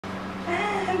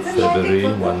February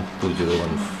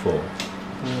 2014.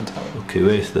 Okay,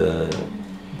 where is the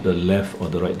left or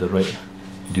the right? The right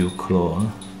dew claw. Huh?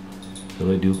 The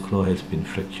right dew claw has been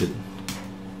fractured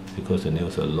because the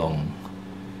nails are long.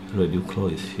 The right dew claw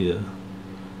is here.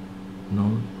 Now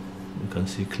you can't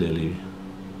see clearly,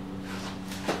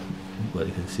 but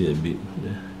you can see a bit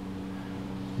there.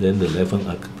 Then the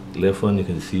left one you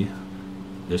can see.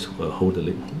 Just hold the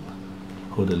leg.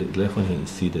 Hold the leg. Left one you can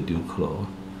see the dew claw.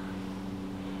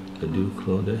 The dew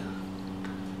claw there.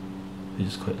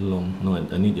 It's quite long. No,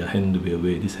 I need your hand to be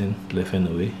away. This hand, left hand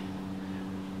away.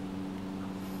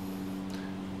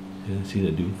 You can see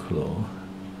the dew claw.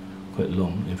 Quite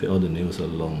long. In fact, all the nails are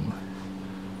long.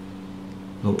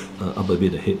 No, up a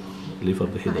bit the head. Lift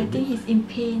up the head a bit. I think he's in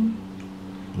pain.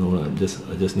 No, I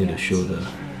just need the shoulder.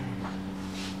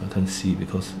 I can't see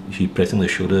because she's pressing the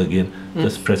shoulder again.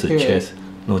 Just press the chest.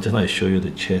 No, just now I show you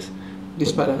the chest.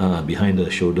 This part? Behind the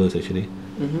shoulders actually.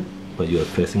 But you are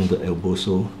pressing the elbow,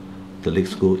 so the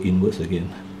legs go inwards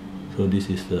again. So this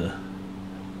is the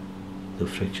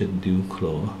fractured dew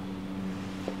claw.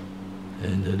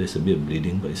 And there's a bit of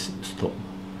bleeding, but it's stopped.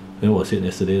 When was it?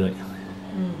 Yesterday, right?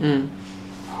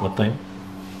 What time?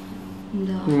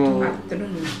 No.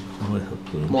 Afternoon.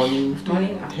 Morning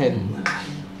 10.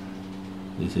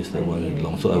 This is the one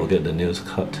long, so I will get the nails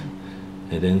cut,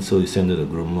 and then so you send to the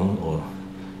groomer or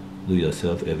do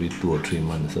yourself every 2 or 3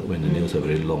 months when the nails are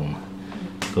very long,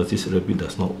 because this rabbit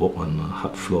does not walk on a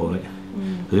hard floor, right?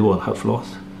 Does it walk on hard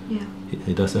floors? Yeah.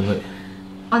 He doesn't, right?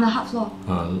 On the hard floor.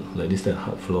 Like this, that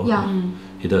hard floor. Yeah.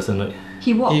 He doesn't, right?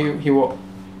 He walked. He walked.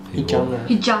 He jumped.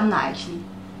 He jumped actually.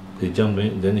 He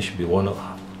jumped, then it should be worn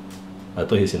out. I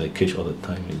thought he's in a cage all the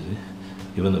time, you see.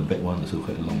 Even the back one is also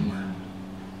quite long.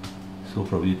 So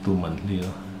probably 2 monthly.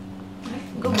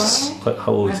 Quite,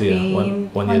 how old is he?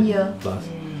 1 year plus.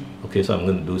 Okay, so I'm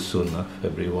going to do soon,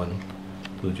 February 1,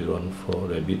 2014,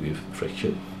 rabbit with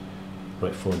fractured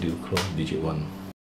right 4 dew claw, digit 1.